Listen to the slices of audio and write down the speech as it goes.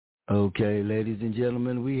Okay, ladies and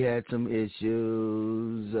gentlemen, we had some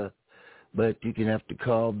issues, but you can have to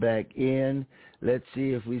call back in. Let's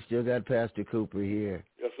see if we still got Pastor Cooper here.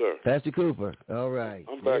 Yes, sir. Pastor Cooper, all right.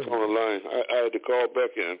 I'm back on the line. I had to call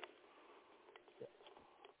back in.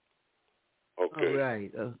 Okay. All right.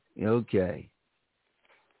 Okay.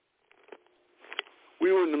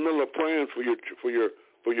 We were in the middle of praying for your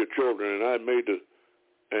children,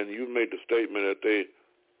 and you made the statement that they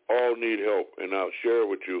all need help, and I'll share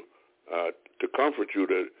with you to comfort you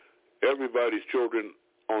that everybody's children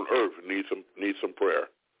on earth need some prayer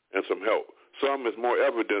and some help. Some is more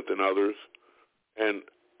evident than others, and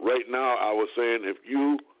right now I was saying if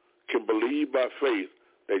you can believe by faith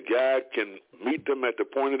that God can meet them at the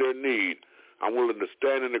point of their need, I'm willing to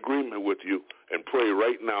stand in agreement with you and pray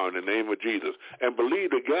right now in the name of Jesus and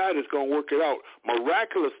believe that God is going to work it out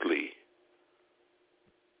miraculously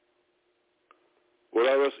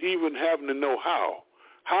without us even having to know how.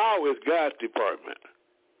 How is God's department.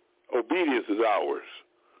 Obedience is ours.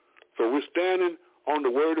 So we're standing on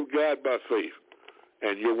the word of God by faith.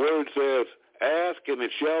 And your word says, ask and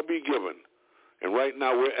it shall be given. And right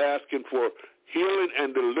now we're asking for healing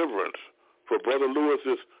and deliverance for Brother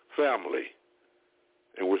Lewis's family.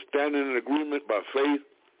 And we're standing in agreement by faith.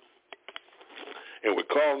 And we're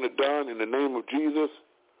calling it done in the name of Jesus.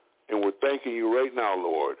 And we're thanking you right now,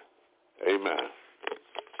 Lord. Amen.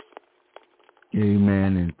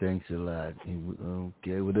 Amen, and thanks a lot.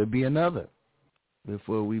 Okay, will there be another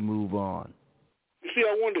before we move on? You see,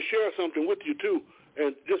 I wanted to share something with you, too,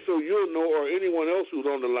 and just so you'll know, or anyone else who's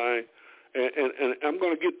on the line, and I'm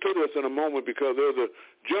going to get to this in a moment because there's a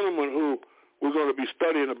gentleman who we're going to be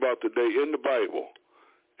studying about today in the Bible,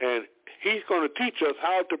 and he's going to teach us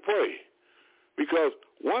how to pray, because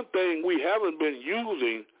one thing we haven't been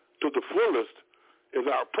using to the fullest is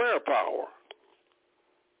our prayer power.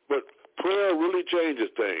 But prayer really changes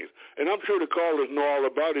things. And I'm sure the callers know all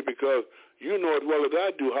about it because you know as well as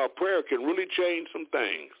I do how prayer can really change some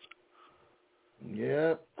things.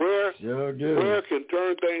 Yeah, prayer sure can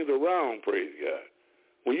turn things around, praise God.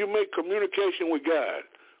 When you make communication with God,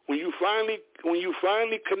 when you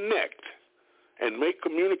finally connect and make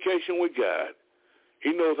communication with God,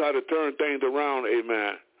 he knows how to turn things around,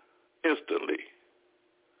 amen, instantly.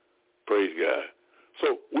 Praise God.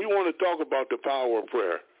 So we want to talk about the power of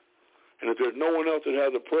prayer. And if there's no one else that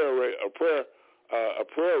has a prayer right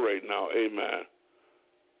now, amen,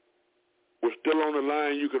 we're still on the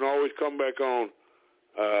line. You can always come back on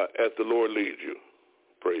as the Lord leads you.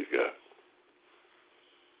 Praise God.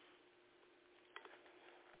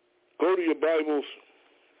 Go to your Bibles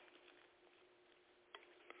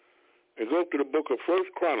and go to the book of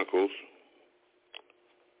 1 Chronicles.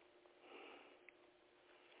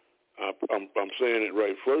 I'm saying it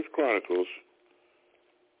right. 1 Chronicles,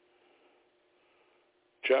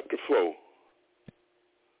 chapter 4.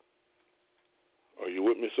 Are you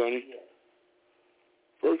with me, Sonny?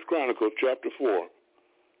 1 Chronicles, chapter 4.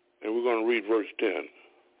 And we're going to read verse 10.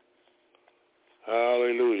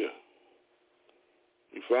 Hallelujah.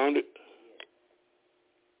 You found it?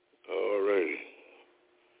 All righty.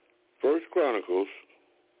 1 Chronicles,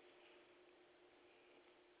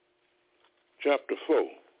 chapter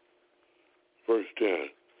 4, verse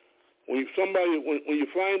 10. When you find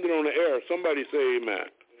it on the air, somebody say amen.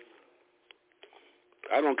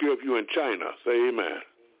 I don't care if you're in China. Say amen.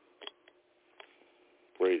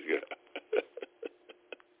 Praise God.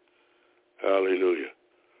 Hallelujah.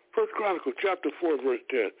 1 Chronicles chapter 4, verse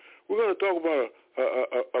 10. We're going to talk about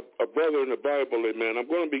a brother in the Bible, amen. I'm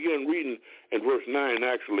going to begin reading in verse 9,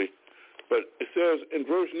 actually. But it says, in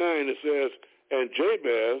verse 9, it says, and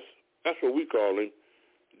Jabez, that's what we call him,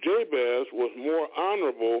 Jabez was more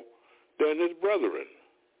honorable than his brethren.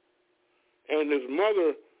 And his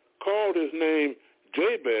mother called his name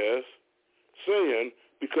Jabez, saying,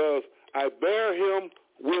 because I bear him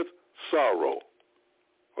with sorrow.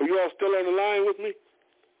 Are you all still on the line with me?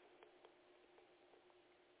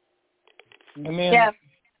 Amen. Yes.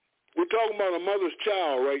 We're talking about a mother's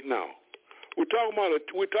child right now. We're talking about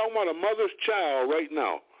a mother's child right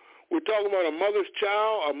now. We're talking about a mother's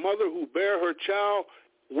child, a mother who bare her child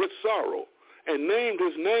with sorrow and named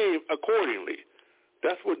his name accordingly.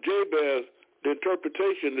 That's what Jabez, the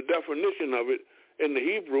interpretation, the definition of it in the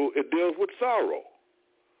Hebrew, it deals with sorrow.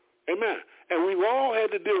 Amen. And we've all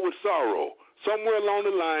had to deal with sorrow. Somewhere along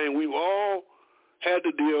the line, we've all had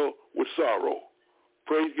to deal with sorrow.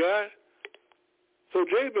 Praise God. So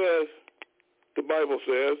Jabez, the Bible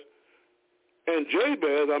says, and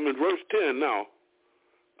Jabez, I'm in verse 10 now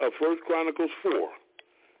of 1 Chronicles 4.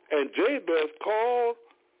 And Jabez called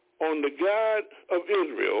on the God of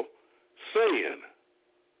Israel, saying,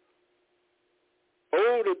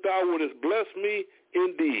 Oh, that thou wouldest bless me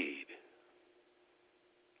indeed,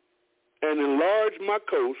 and enlarge my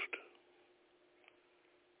coast,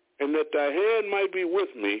 and that thy hand might be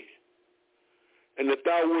with me, and that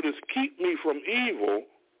thou wouldest keep me from evil,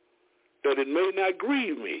 that it may not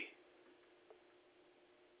grieve me.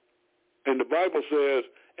 And the Bible says,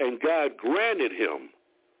 and God granted him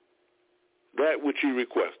that which he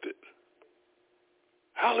requested.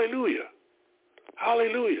 Hallelujah.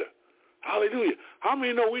 Hallelujah. Hallelujah. How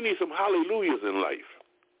many know we need some hallelujahs in life?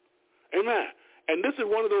 Amen. And this is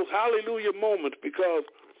one of those hallelujah moments, because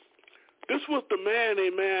this was the man,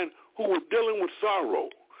 amen, who was dealing with sorrow.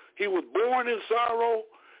 He was born in sorrow,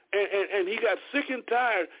 and he got sick and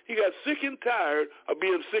tired. He got sick and tired of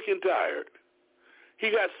being sick and tired.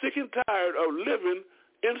 He got sick and tired of living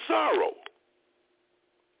in sorrow.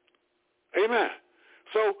 Amen.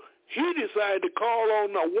 So he decided to call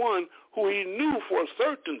on the one who he knew for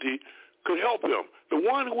certainty could help him, the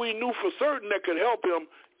one who he knew for certain that could help him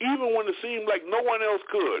even when it seemed like no one else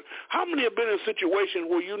could. How many have been in a situation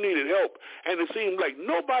where you needed help and it seemed like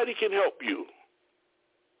nobody can help you?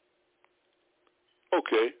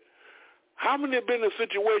 Okay. How many have been in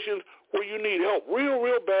situations where you need help real,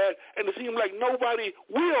 real bad and it seems like nobody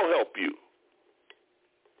will help you?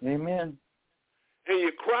 Amen. And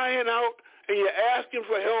you're crying out and you're asking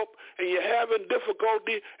for help and you're having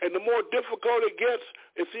difficulty, and the more difficult it gets,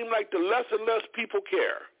 it seems like the less and less people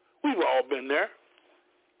care. We've all been there.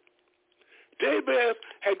 Jabez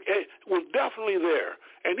was definitely there,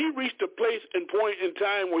 and he reached a place and point in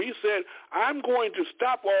time where he said, I'm going to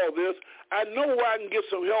stop all this. I know where I can get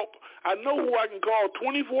some help. I know who I can call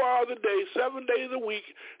 24 hours a day, 7 days a week,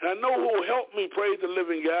 and I know who will help me, praise the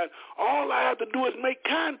living God. All I have to do is make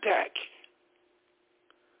contact.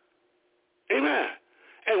 Amen.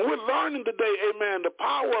 And we're learning today, amen, the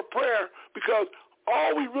power of prayer, because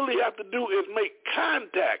all we really have to do is make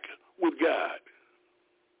contact with God.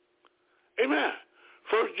 Amen.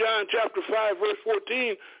 1 John chapter 5, verse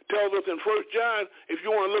 14 tells us in 1 John, if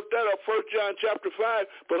you want to look that up, 1 John chapter 5,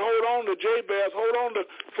 but hold on to Jabez, hold on to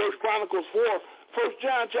 1 Chronicles 4. 1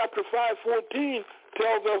 John chapter 5, 14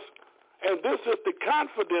 tells us, and this is the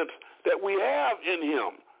confidence that we have in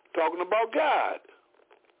him, talking about God,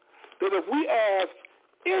 that if we ask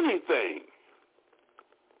anything,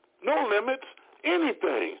 no limits,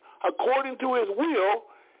 anything, according to his will,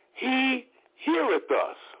 he heareth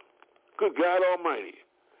us. Good God Almighty.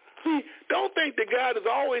 See, don't think that God is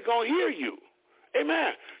always going to hear you.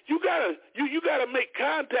 Amen. You gotta make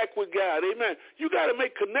contact with God. Amen. You gotta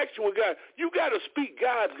make connection with God. You gotta speak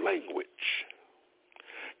God's language.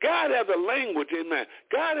 God has a language, amen.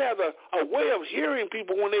 God has a way of hearing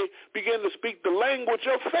people when they begin to speak the language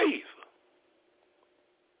of faith.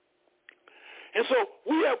 And so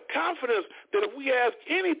we have confidence that if we ask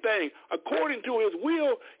anything according to his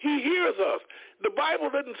will, he hears us. The Bible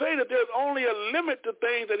doesn't say that there's only a limit to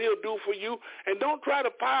things that he'll do for you, and don't try to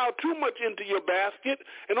pile too much into your basket,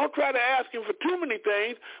 and don't try to ask him for too many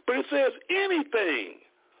things, but it says anything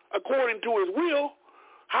according to his will.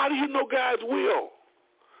 How do you know God's will?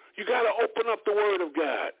 You got to open up the Word of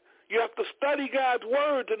God. You have to study God's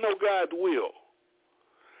Word to know God's will.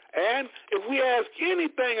 And if we ask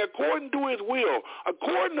anything according to his will,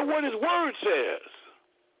 according to what his word says,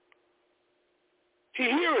 he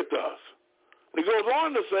heareth us. He goes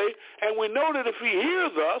on to say, and we know that if he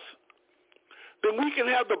hears us, then we can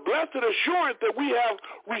have the blessed assurance that we have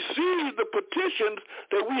received the petitions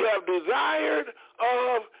that we have desired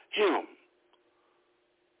of him.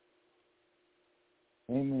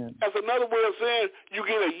 Amen. That's another way of saying you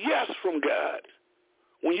get a yes from God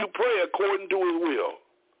when you pray according to his will.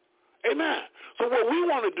 Amen. So what we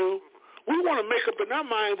want to do, we want to make up in our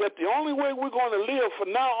minds that the only way we're going to live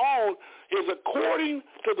from now on is according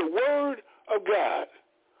to the word of God.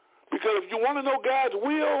 Because if you want to know God's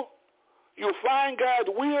will, you'll find God's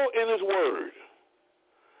will in his word.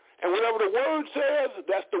 And whatever the word says,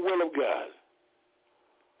 that's the will of God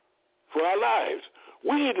for our lives.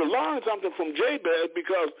 We need to learn something from Jabez,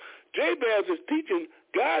 because Jabez is teaching,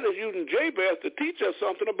 God is using Jabez to teach us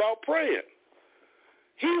something about praying.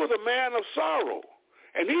 He was a man of sorrow,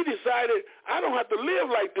 and he decided, I don't have to live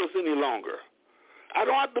like this any longer. I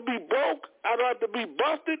don't have to be broke. I don't have to be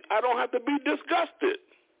busted. I don't have to be disgusted.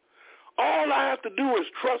 All I have to do is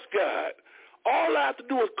trust God. All I have to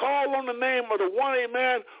do is call on the name of the one,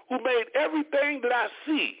 amen, who made everything that I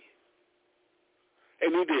see.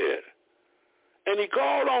 And he did. And he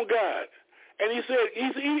called on God. And he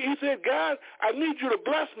said, God, I need you to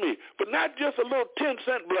bless me, but not just a little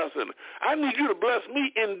 10-cent blessing. I need you to bless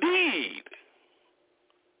me indeed.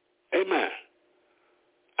 Amen.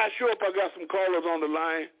 I sure hope I got some callers on the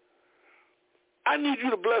line. I need you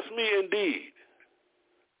to bless me indeed.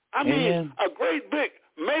 I mean, Amen. a great big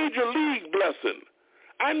major league blessing.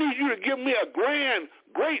 I need you to give me a great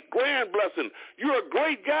grand blessing. You're a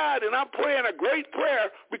great God, and I'm praying a great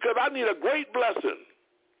prayer because I need a great blessing.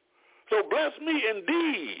 So bless me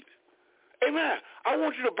indeed. Amen. I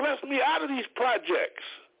want you to bless me out of these projects.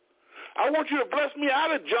 I want you to bless me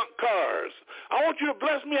out of junk cars. I want you to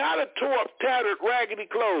bless me out of tore up, tattered, raggedy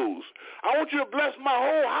clothes. I want you to bless my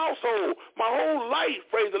whole household, my whole life,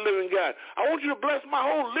 praise the living God. I want you to bless my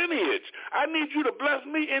whole lineage. I need you to bless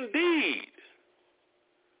me indeed.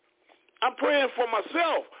 I'm praying for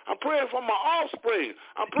myself. I'm praying for my offspring.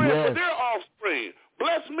 I'm praying for their offspring.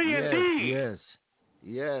 Bless me indeed.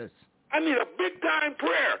 Yes. I need a big-time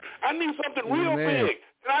prayer. I need something real big.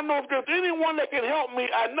 And I know if there's anyone that can help me,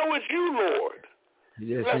 I know it's you, Lord.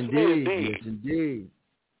 Yes, Bless indeed. me indeed. Yes, indeed.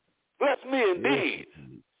 Bless me indeed.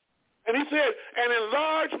 Yes. And he said, and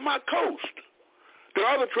enlarge my coast. There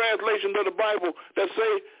are other translations of the Bible that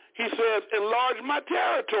say, he says, enlarge my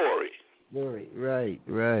territory.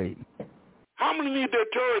 Right. How many need their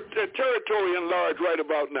territory enlarged right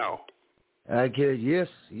about now? Yes.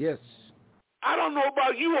 I don't know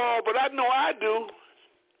about you all, but I know I do.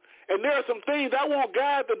 And there are some things I want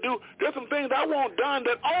God to do. There's some things I want done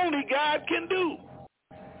that only God can do.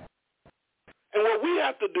 And what we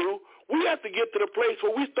have to do, we have to get to the place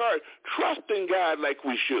where we start trusting God like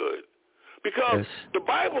we should. Because the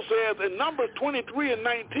Bible says in Numbers 23 and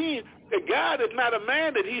 19 that God is not a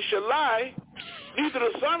man that he shall lie, neither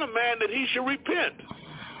the son of man that he shall repent.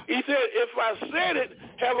 He said, if I said it,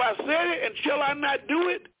 have I said it, and shall I not do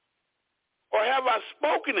it? Or have I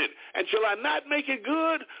spoken it, and shall I not make it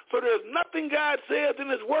good? For there's nothing God says in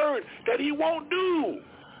his word that he won't do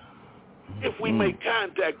if we make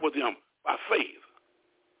contact with him by faith.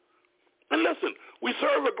 And listen, we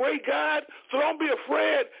serve a great God, so don't be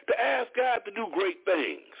afraid to ask God to do great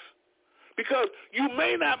things. Because you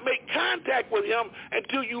may not make contact with him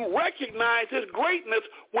until you recognize his greatness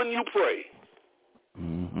when you pray.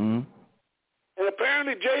 And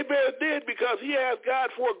apparently Jabez did, because he asked God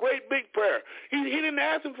for a great big prayer. He didn't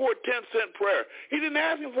ask him for a 10-cent prayer. He didn't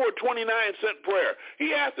ask him for a 29-cent prayer.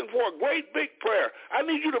 He asked him for a great big prayer. I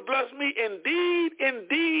need you to bless me indeed,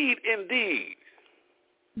 indeed, indeed.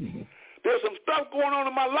 There's some stuff going on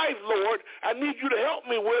in my life, Lord, I need you to help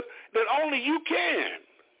me with that only you can.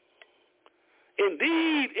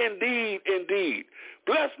 Indeed, indeed, indeed.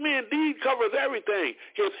 Bless me indeed covers everything.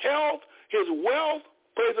 His health, his wealth,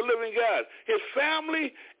 praise the living God. His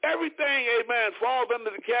family, everything, amen, falls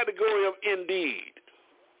under the category of indeed.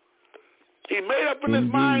 He made up in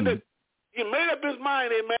his mind, amen,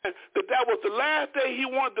 that was the last day he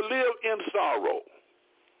wanted to live in sorrow.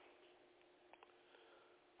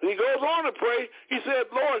 And he goes on to pray. He said,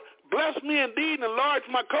 Lord, bless me indeed and enlarge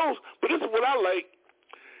my coast. But this is what I like.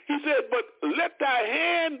 He said, but let thy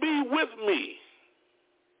hand be with me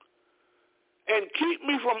and keep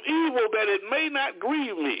me from evil that it may not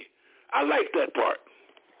grieve me. I like that part.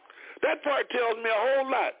 That part tells me a whole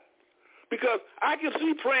lot. Because I can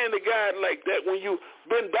see praying to God like that when you've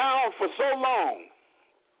been down for so long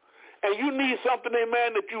and you need something,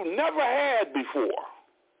 amen, that you never had before.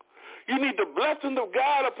 You need the blessing of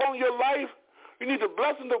God upon your life. You need the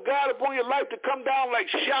blessing of God upon your life to come down like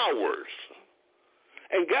showers.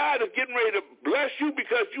 And God is getting ready to bless you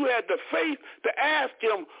because you had the faith to ask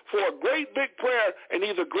him for a great big prayer, and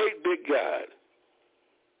he's a great big God.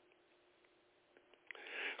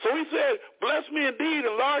 So he said, bless me indeed,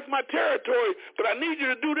 enlarge my territory, but I need you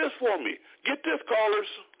to do this for me. Get this,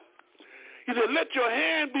 callers. He said, let your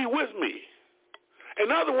hand be with me.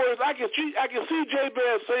 In other words, I can see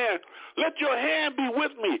Jabez saying, let your hand be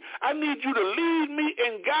with me. I need you to lead me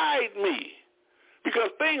and guide me. Because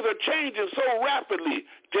things are changing so rapidly,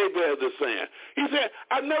 Jabez is saying. He said,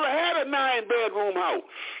 I've never had a 9-bedroom house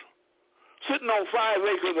sitting on 5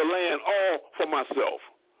 acres of land all for myself.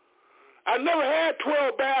 I never had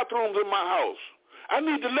 12 bathrooms in my house. I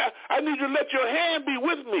need you to let your hand be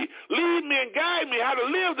with me. Lead me and guide me how to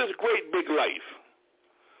live this great big life.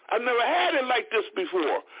 I've never had it like this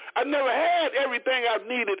before. I've never had everything I've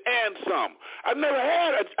needed and some. I've never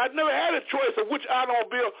had a choice of which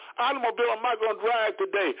automobile am I going to drive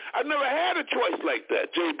today. I've never had a choice like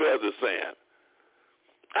that, Jabez is saying.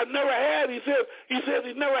 He says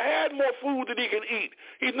he's never had more food than he can eat.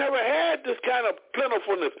 He's never had this kind of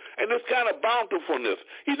plentifulness and this kind of bountifulness.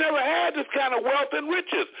 He's never had this kind of wealth and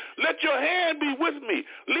riches. Let your hand be with me.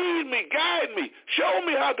 Lead me, guide me. Show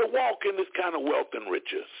me how to walk in this kind of wealth and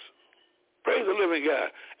riches. Praise the living God.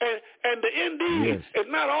 And the indeed, it's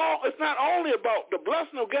not only about the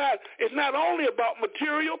blessing of God. It's not only about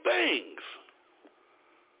material things.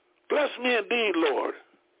 Bless me indeed, Lord.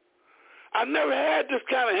 I never had this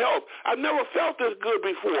kind of help. I've never felt this good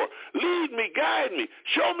before. Lead me, guide me.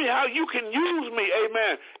 Show me how you can use me,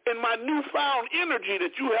 amen, in my newfound energy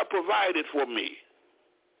that you have provided for me.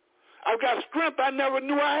 I've got strength I never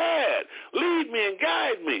knew I had. Lead me and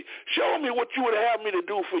guide me. Show me what you would have me to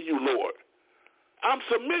do for you, Lord. I'm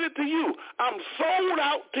submitted to you. I'm sold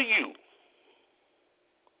out to you.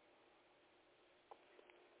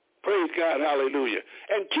 Praise God, hallelujah.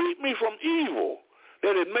 And keep me from evil,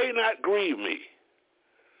 that it may not grieve me.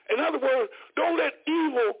 In other words, don't let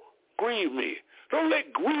evil grieve me. Don't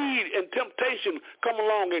let greed and temptation come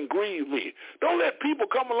along and grieve me. Don't let people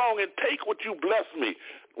come along and take what you bless me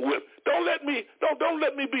with. Don't let me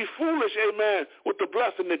be foolish, amen, with the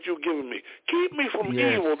blessing that you've given me. Keep me from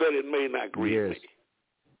evil, that it may not grieve me.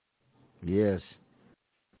 Yes.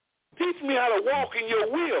 Teach me how to walk in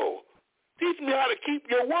your will. Teach me how to keep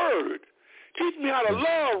your word. Teach me how to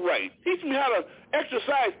love right. Teach me how to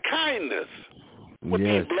exercise kindness with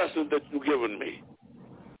these blessings that you've given me.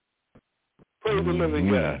 Praise the living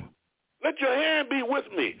God. Let your hand be with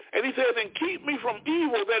me. And he says, and keep me from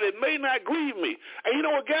evil that it may not grieve me. And you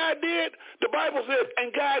know what God did? The Bible says,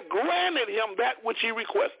 and God granted him that which he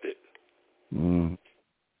requested. Amen.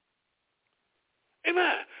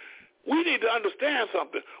 We need to understand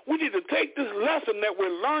something. We need to take this lesson that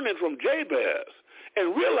we're learning from Jabez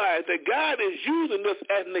and realize that God is using this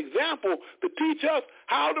as an example to teach us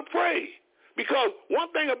how to pray. Because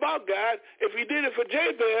one thing about God, if he did it for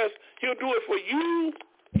Jabez, he'll do it for you,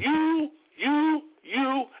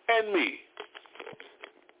 and me.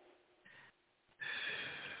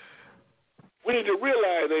 We need to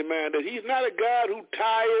realize, amen, that he's not a God who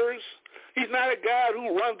tires. He's not a God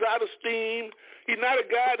who runs out of steam. He's not a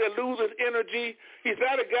God that loses energy. He's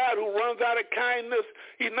not a God who runs out of kindness.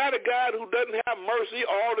 He's not a God who doesn't have mercy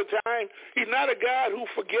all the time. He's not a God who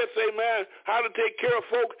forgets, amen, how to take care of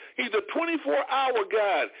folk. He's a 24-hour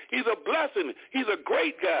God. He's a blessing. He's a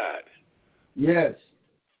great God. Yes.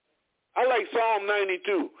 I like Psalm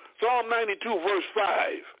 92. Psalm 92, verse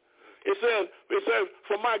 5. It says,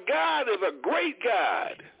 for my God is a great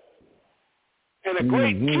God and a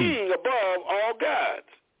great king above all gods.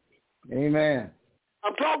 Amen.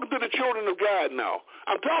 I'm talking to the children of God now.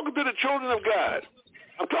 I'm talking to the children of God.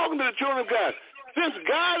 I'm talking to the children of God. Since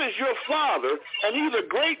God is your Father and he's a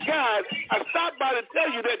great God, I stopped by to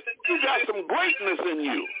tell you that you got some greatness in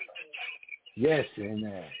you. Yes,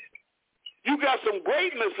 amen. You got some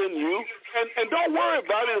greatness in you, and don't worry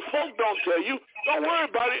about it if folk don't tell you. Don't worry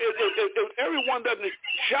about it if everyone doesn't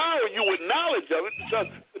shower you with knowledge of it, because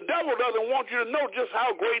the devil doesn't want you to know just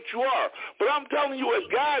how great you are. But I'm telling you, as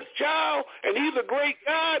God's child, and he's a great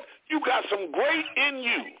God, you got some great in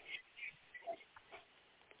you.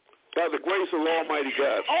 By the grace of Almighty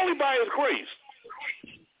God. Only by his grace.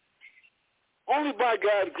 Only by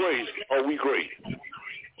God's grace are we great.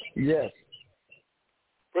 Yes.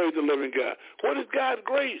 Praise the living God. What is God's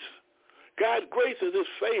grace? God's grace is his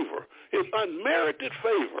favor, his unmerited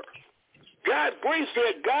favor. God's grace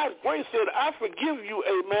said, I forgive you,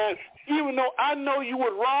 amen, even though I know you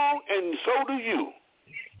were wrong, and so do you.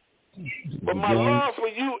 But my love for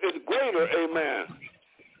you is greater, amen,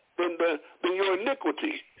 than your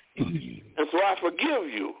iniquity. And so I forgive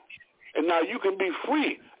you. And now you can be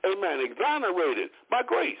free, amen, exonerated by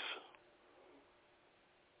grace.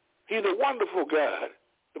 He's a wonderful God.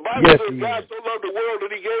 The Bible says God so loved the world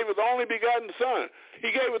that he gave his only begotten Son.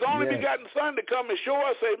 He gave his only begotten Son to come and show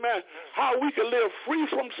us, amen, how we can live free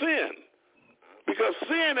from sin. Because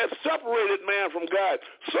sin has separated man from God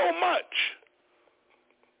so much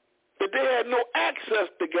that they had no access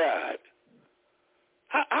to God.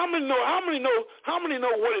 How many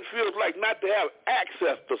know what it feels like not to have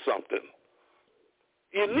access to something?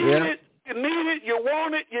 You need it. You need it, you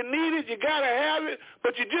want it, you need it, you got to have it,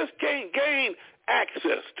 but you just can't gain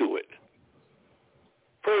access to it.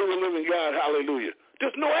 Praise the living God, hallelujah.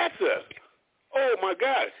 There's no access. Oh, my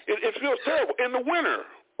God, it feels terrible. In the winter,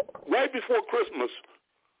 right before Christmas,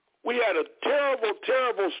 we had a terrible,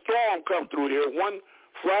 terrible storm come through here one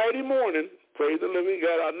Friday morning. Praise the living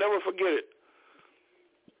God, I'll never forget it.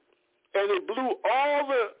 And it blew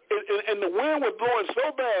and the wind was blowing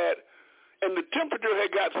so bad, and the temperature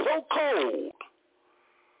had got so cold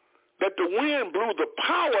that the wind blew the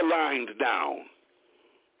power lines down.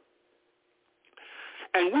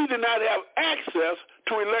 And we did not have access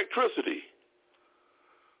to electricity.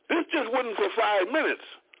 This just wasn't for 5 minutes.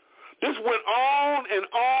 This went on and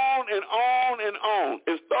on and on and on.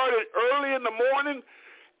 It started early in the morning,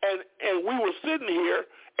 and we were sitting here,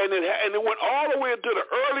 and it went all the way into the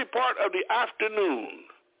early part of the afternoon.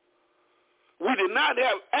 We did not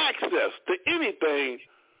have access to anything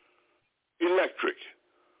electric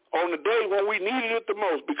on the day when we needed it the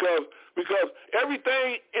most because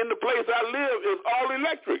everything in the place I live is all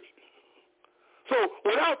electric. So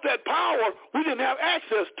without that power, we didn't have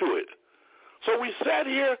access to it. So we sat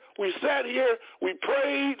here, we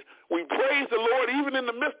praised the Lord. Even in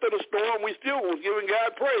the midst of the storm, we still was giving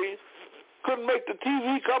God praise. Couldn't make the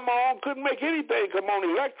TV come on, couldn't make anything come on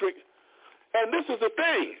electric. And this is the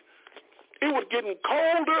thing. It was getting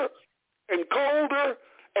colder and colder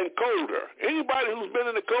and colder. Anybody who's been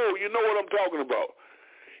in the cold, you know what I'm talking about.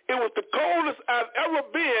 It was the coldest I've ever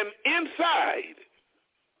been inside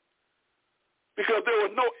because there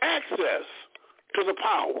was no access to the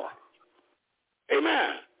power.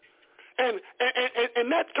 Amen.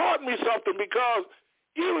 And that taught me something because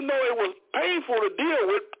even though it was painful to deal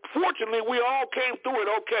with, fortunately we all came through it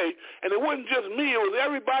okay. And it wasn't just me, it was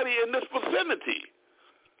everybody in this vicinity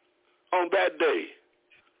on that day.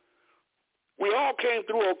 We all came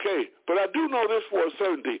through okay. But I do know this for a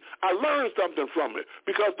certainty. I learned something from it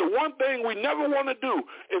because the one thing we never want to do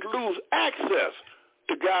is lose access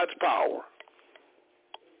to God's power.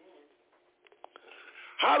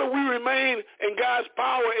 How do we remain in God's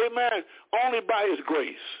power, amen? Only by his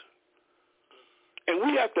grace. And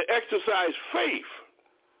we have to exercise faith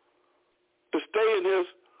to stay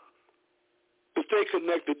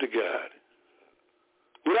connected to God.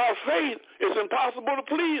 Without faith, it's impossible to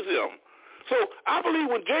please him. So I believe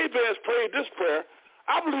when Jabez prayed this prayer,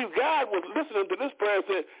 I believe God was listening to this prayer and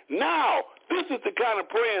said, now, this is the kind of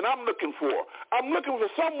praying I'm looking for. I'm looking for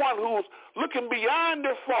someone who's looking beyond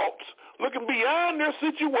their faults, looking beyond their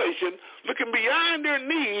situation, looking beyond their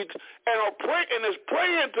needs, and is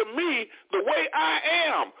praying to me the way I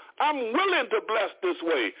am. I'm willing to bless this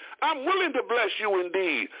way. I'm willing to bless you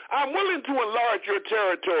indeed. I'm willing to enlarge your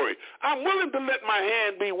territory. I'm willing to let my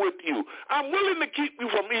hand be with you. I'm willing to keep you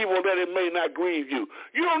from evil that it may not grieve you.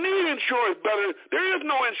 You don't need insurance better. There is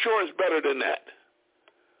no insurance better than that.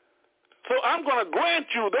 So I'm going to grant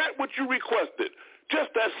you that which you requested.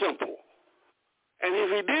 Just that simple. And if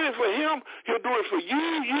he did it for him, he'll do it for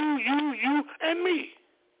you, and me.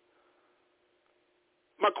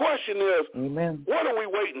 My question is, amen, what are we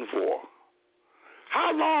waiting for?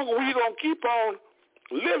 How long are we going to keep on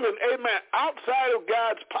living, amen, outside of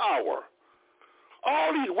God's power?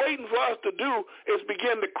 All he's waiting for us to do is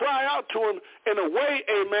begin to cry out to him in a way,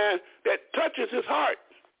 amen, that touches his heart.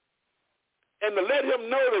 And to let him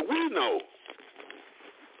know that we know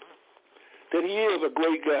that he is a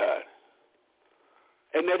great God.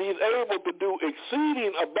 And that he's able to do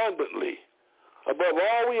exceeding abundantly above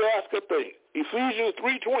all we ask or think. Ephesians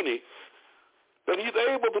 3:20, that he's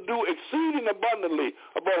able to do exceeding abundantly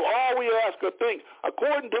above all we ask or think,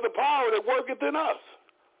 according to the power that worketh in us.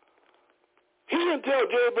 He didn't tell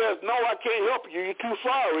Jabez, no, I can't help you, you're too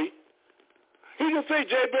sorry. He didn't say,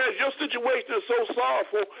 Jabez, your situation is so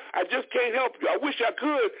sorrowful, I just can't help you. I wish I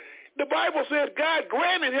could. The Bible says God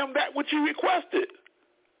granted him that which he requested.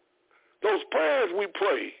 Those prayers we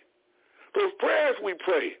pray.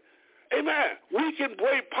 Amen. We can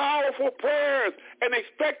pray powerful prayers and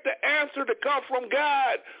expect the answer to come from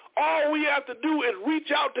God. All we have to do is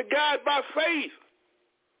reach out to God by faith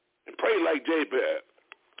and pray like Jabez.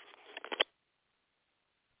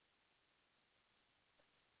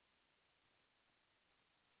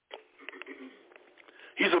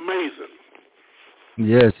 He's amazing.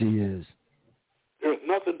 Yes, he is. There's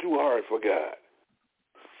nothing too hard for God.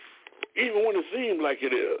 Even when it seems like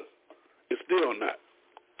it is, it's still not.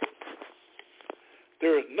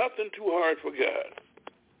 There is nothing too hard for God.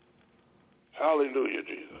 Hallelujah,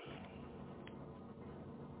 Jesus.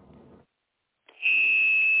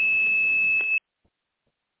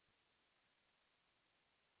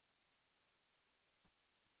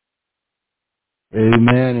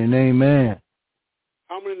 Amen and amen.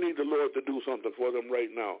 How many need the Lord to do something for them right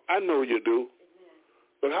now? I know you do.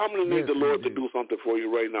 But how many need the Lord to do something for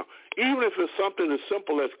you right now? Even if it's something as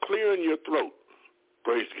simple as clearing your throat.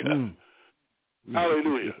 Praise God.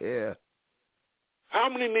 Hallelujah. Yeah. How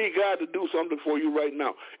many need God to do something for you right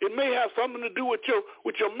now? It may have something to do with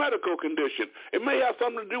your medical condition. It may have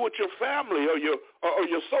something to do with your family or your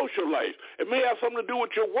social life. It may have something to do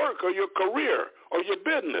with your work or your career or your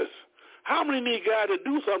business. How many need God to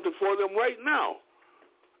do something for them right now?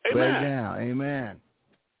 Amen. Right now. Amen.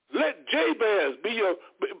 Let Jabez be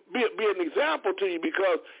an example to you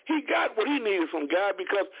because he got what he needed from God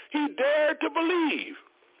because he dared to believe.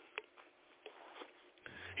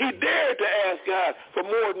 He dared to ask God for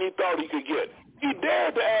more than he thought he could get. He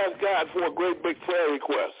dared to ask God for a great big prayer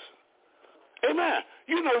request. Amen.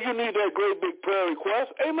 You know you need that great big prayer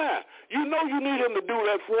request. Amen. You know you need him to do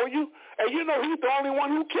that for you. And you know he's the only one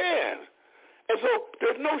who can. And so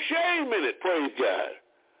there's no shame in it, praise God.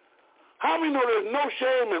 How many know there's no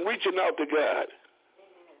shame in reaching out to God?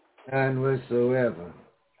 None whatsoever.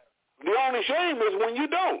 The only shame is when you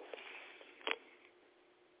don't.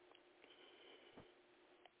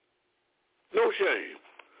 No shame.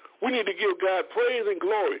 We need to give God praise and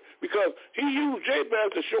glory because he used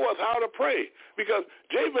Jabez to show us how to pray. Because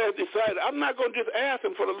Jabez decided, I'm not going to just ask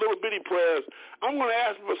him for the little bitty prayers. I'm going to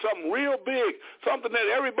ask him for something real big, something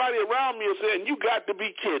that everybody around me is saying, you got to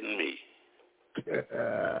be kidding me.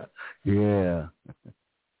 Yeah.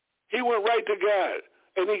 He went right to God,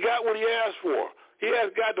 and he got what he asked for. He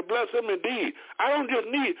asked God to bless him indeed. I don't just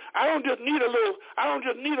need a little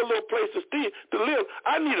place to live.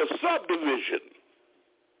 I need a subdivision.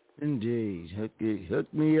 Indeed.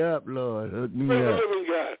 Hook me up, Lord. Hook me Praise up. the living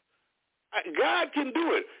God. God can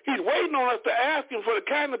do it. He's waiting on us to ask him for the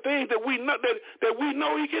kind of things that we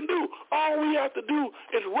know he can do. All we have to do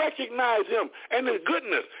is recognize him and his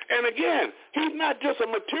goodness. And again, he's not just a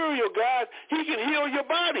material God. He can heal your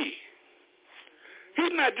body.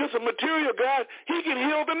 He's not just a material God. He can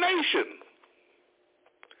heal the nation.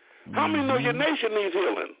 How many know your nation needs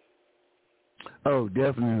healing? Oh,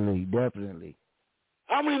 definitely, definitely.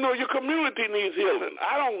 How many know your community needs healing?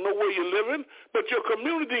 I don't know where you're living, but your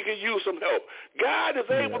community can use some help. God is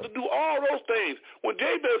able to do all those things. When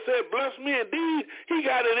Jabez said, bless me indeed, he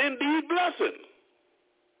got an indeed blessing.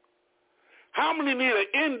 How many need an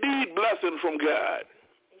indeed blessing from God?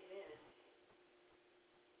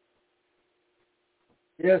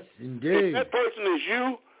 Yes, indeed. If that person is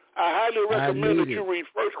you, I highly recommend that you read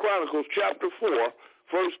 1 Chronicles chapter 4,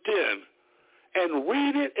 verse 10, and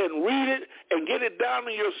read it and get it down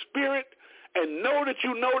in your spirit and know that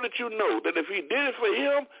you know that if he did it for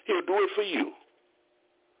him, he'll do it for you.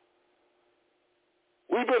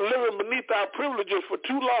 We've been living beneath our privileges for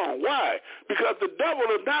too long. Why? Because the devil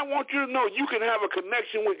does not want you to know you can have a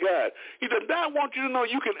connection with God. He does not want you to know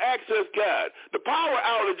you can access God. The power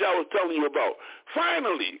outage I was telling you about.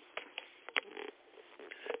 Finally,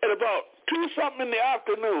 at about 2-something in the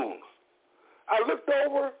afternoon, I looked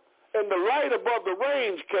over and the light above the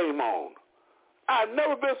range came on. I've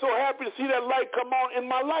never been so happy to see that light come on in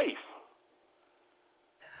my life.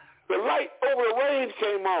 The light over the range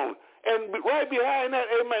came on. And right behind that,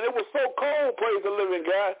 amen, it was so cold, praise the living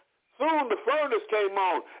God. Soon the furnace came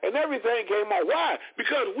on and everything came on. Why?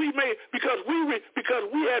 Because we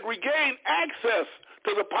had regained access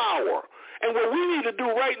to the power. And what we need to do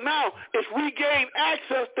right now is regain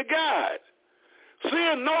access to God.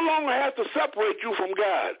 Sin no longer has to separate you from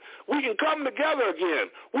God. We can come together again.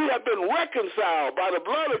 We have been reconciled by the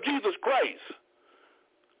blood of Jesus Christ.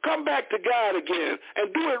 Come back to God again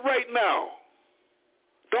and do it right now.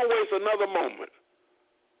 Don't waste another moment.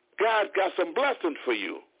 God's got some blessings for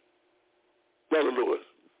you, Brother Lewis.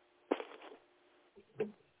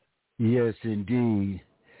 Yes, indeed.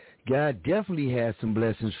 God definitely has some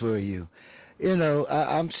blessings for you. You know,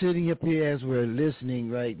 I'm sitting up here as we're listening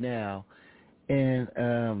right now, and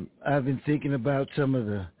I've been thinking about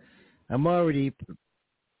I'm already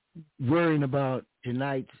worrying about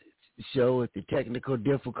tonight's show with the technical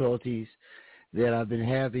difficulties that I've been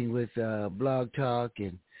having with Blog Talk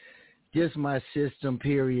and just my system,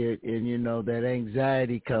 period. And, you know, that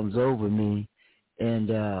anxiety comes over me.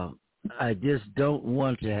 And I just don't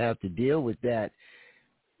want to have to deal with that.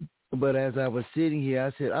 But as I was sitting here,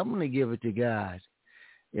 I said, I'm going to give it to God,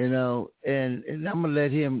 you know, and I'm going to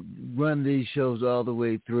let him run these shows all the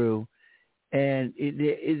way through. And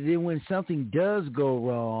then when something does go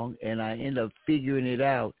wrong and I end up figuring it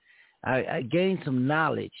out, I gain some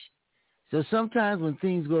knowledge. So sometimes when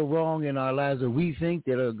things go wrong in our lives or we think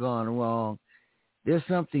that are gone wrong, there's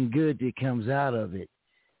something good that comes out of it.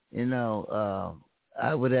 You know,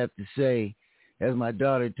 I would have to say, as my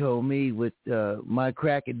daughter told me, with my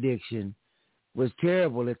crack addiction was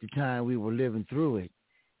terrible at the time we were living through it,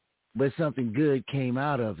 but something good came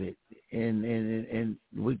out of it. And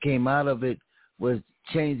what came out of it was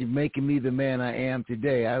changing, making me the man I am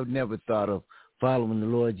today. I would never thought of following the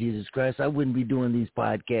Lord Jesus Christ. I wouldn't be doing these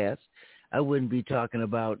podcasts. I wouldn't be talking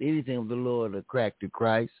about anything of the Lord or crack to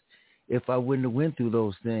Christ if I wouldn't have went through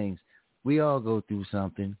those things. We all go through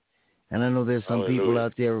something. And I know there's some people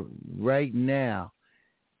out there right now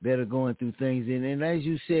that are going through things. And as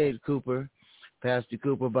you said, Pastor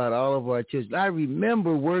Cooper, about all of our children, I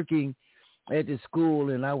remember working at the school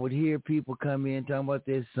and I would hear people come in talking about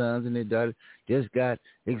their sons and their daughters just got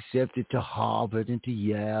accepted to Harvard and to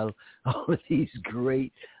Yale, all of these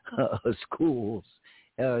great schools.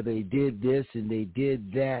 They did this and they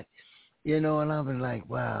did that, you know, and I've been like,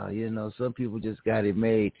 wow, you know, some people just got it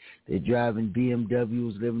made. They're driving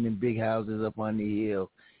BMWs, living in big houses up on the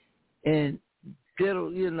hill. And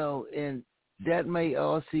and that may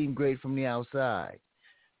all seem great from the outside,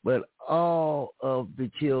 but all of the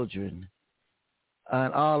children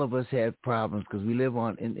and all of us have problems because we live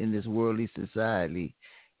in this worldly society,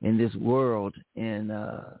 in this world, and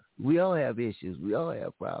we all have issues. We all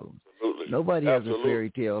have problems. Absolutely. Nobody has a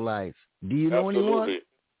fairy tale life. Do you know anyone?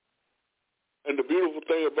 And the beautiful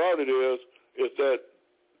thing about it is that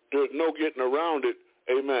there's no getting around it.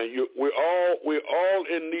 Amen. We're all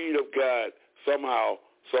in need of God somehow,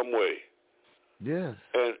 some way. Yes.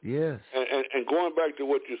 And going back to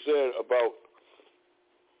what you said about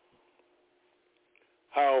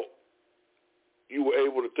how you were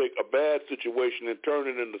able to take a bad situation and turn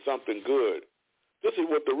it into something good. This is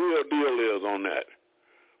what the real deal is on that.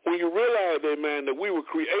 When you realize, amen, that we were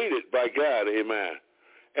created by God, amen,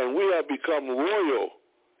 and we have become royal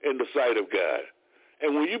in the sight of God.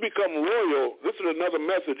 And when you become royal, this is another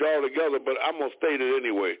message altogether, but I'm going to state it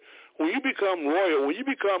anyway. When you become royal, when you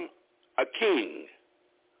become a king,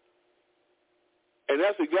 and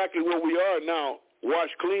that's exactly what we are now,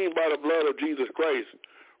 washed clean by the blood of Jesus Christ.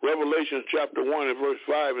 Revelation chapter 1 and verse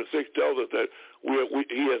 5 and 6 tells us that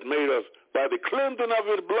he has made us, by the cleansing of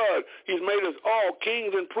his blood, he's made us all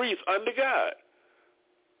kings and priests under God.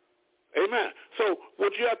 Amen. So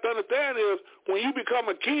what you have to understand is when you become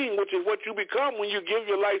a king, which is what you become when you give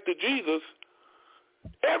your life to Jesus,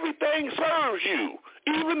 everything serves you,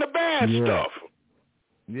 even the bad stuff.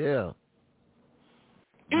 Yeah.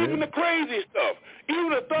 Even the crazy stuff. Even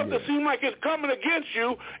the stuff that seems like it's coming against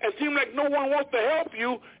you and seems like no one wants to help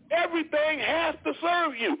you, everything has to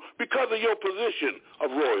serve you because of your position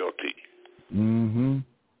of royalty. Mm-hmm.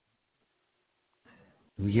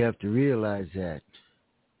 We have to realize that.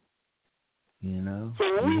 So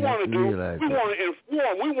what we want to do, we want to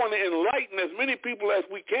inform, we want to enlighten as many people as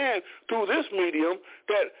we can through this medium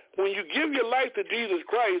that when you give your life to Jesus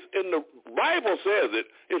Christ, and the Bible says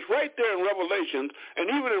it's right there in Revelations,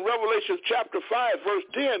 and even in Revelation chapter 5, verse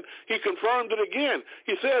 10, he confirmed it again.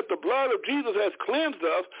 He said the blood of Jesus has cleansed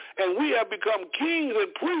us, and we have become kings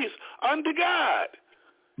and priests unto God.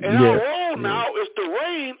 And our role now is to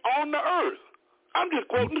reign on the earth. I'm just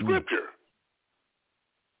quoting the scripture.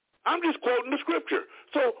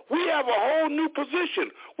 So we have a whole new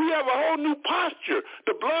position. We have a whole new posture.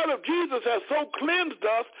 The blood of Jesus has so cleansed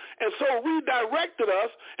us and so redirected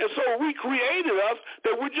us and so recreated us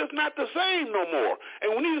that we're just not the same no more.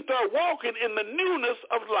 And we need to start walking in the newness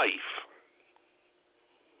of life.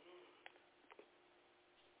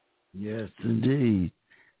 Yes, indeed.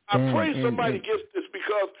 I pray somebody gets this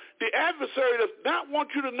because the adversary does not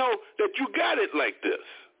want you to know that you got it like this.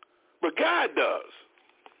 But God does.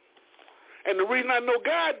 And the reason I know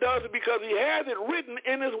God does is because he has it written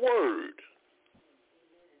in his word.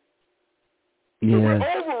 Yes. So we're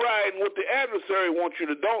overriding what the adversary wants you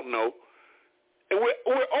to don't know. And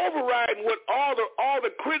we're overriding what all the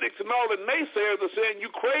critics and all the naysayers are saying, you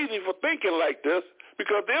crazy for thinking like this,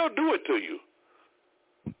 because they'll do it to you.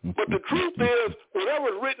 But the truth is,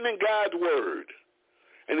 whatever's written in God's word,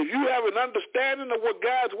 and if you have an understanding of what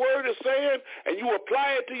God's word is saying and you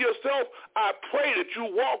apply it to yourself, I pray that you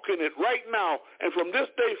walk in it right now and from this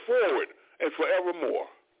day forward and forevermore.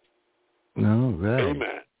 All right.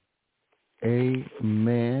 Amen.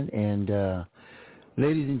 Amen. And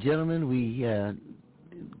ladies and gentlemen, we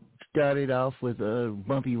started off with a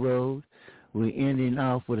bumpy road. We're ending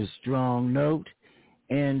off with a strong note.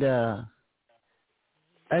 And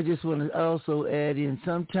I just want to also add in,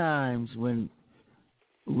 sometimes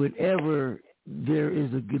whenever there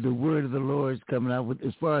is the word of the Lord is coming out,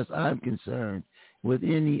 as far as I'm concerned, with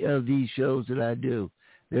any of these shows that I do,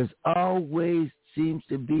 there's always seems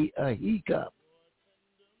to be a hiccup.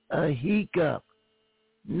 A hiccup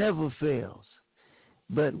never fails.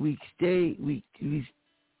 But we stay, we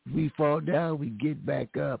fall down, we get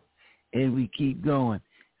back up, and we keep going.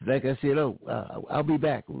 Like I said, I'll be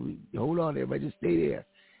back. Hold on, everybody, just stay there.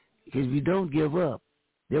 Because we don't give up.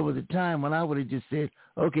 There was a time when I would have just said,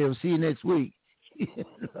 okay, I'll see you next week.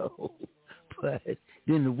 But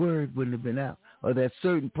then the word wouldn't have been out. Or that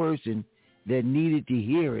certain person that needed to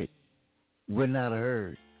hear it would not have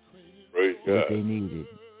heard what they needed.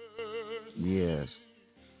 Yes.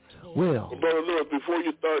 Well, Brother Lewis, before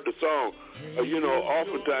you start the song,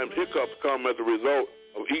 oftentimes hiccups come as a result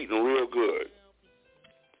of eating real good.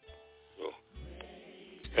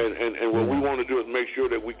 And what we want to do is make sure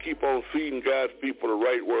that we keep on feeding God's people the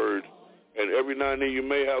right word. And every now and then you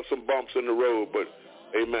may have some bumps in the road, but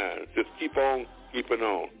amen. Just keep on keeping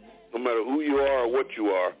on. No matter who you are or what you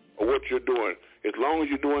are or what you're doing. As long as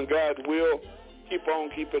you're doing God's will, keep on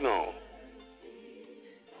keeping on.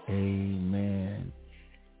 Amen.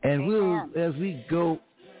 And we'll, as we go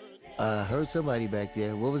I heard somebody back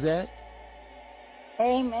there. What was that?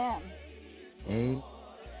 Amen. Amen.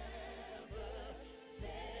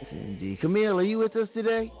 Indeed. Camille, are you with us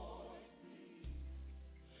today?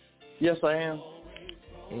 Yes, I am.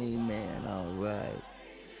 Amen. All right.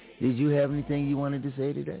 Did you have anything you wanted to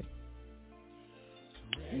say today?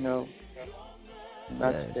 No.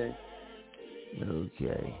 Not today.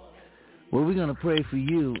 Okay. Well, we're going to pray for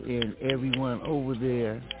you and everyone over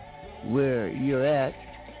there where you're at.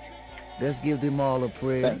 Let's give them all a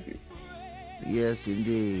prayer. Thank you. Yes,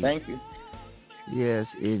 indeed. Thank you. Yes,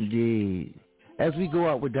 indeed. As we go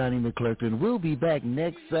out with Donnie McClurkin, we'll be back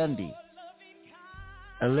next Sunday,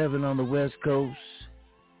 11 on the West Coast,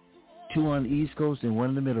 2 on the East Coast, and 1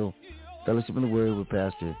 in the middle. Fellowship in the Word with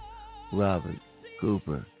Pastor Robert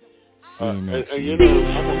Cooper. See you next week. I'm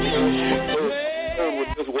going to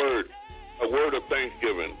with this word, a word of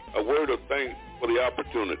thanksgiving, a word of thanks for the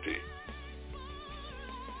opportunity.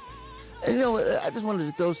 And, you know, I just wanted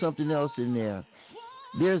to throw something else in there.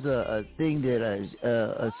 There's a thing that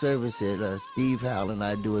a service that Steve Howell and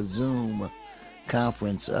I do, a Zoom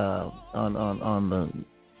conference on the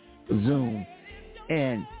Zoom,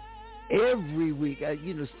 and every week,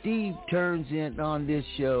 Steve turns in on this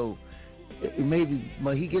show. Maybe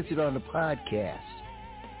he gets it on the podcast,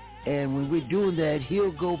 and when we're doing that,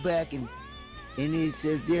 he'll go back and he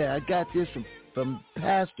says, "Yeah, I got this from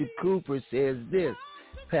Pastor Cooper says this,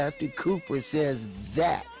 Pastor Cooper says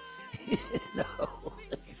that."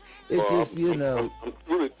 It's just, I'm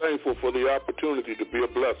truly thankful for the opportunity to be a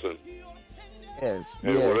blessing. Yes.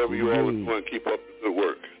 And whatever you always want, keep up the good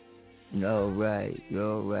work. All right.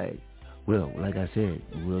 Well, like I said,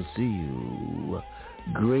 we'll see you.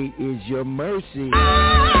 Great is your mercy.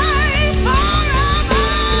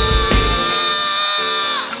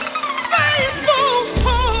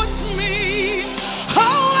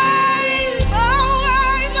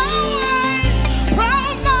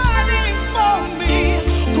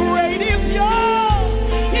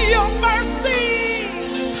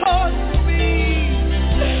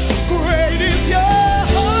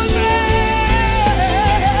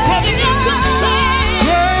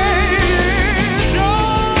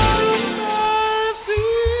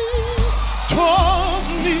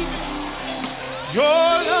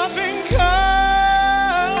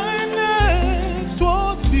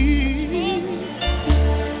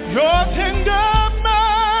 Your tender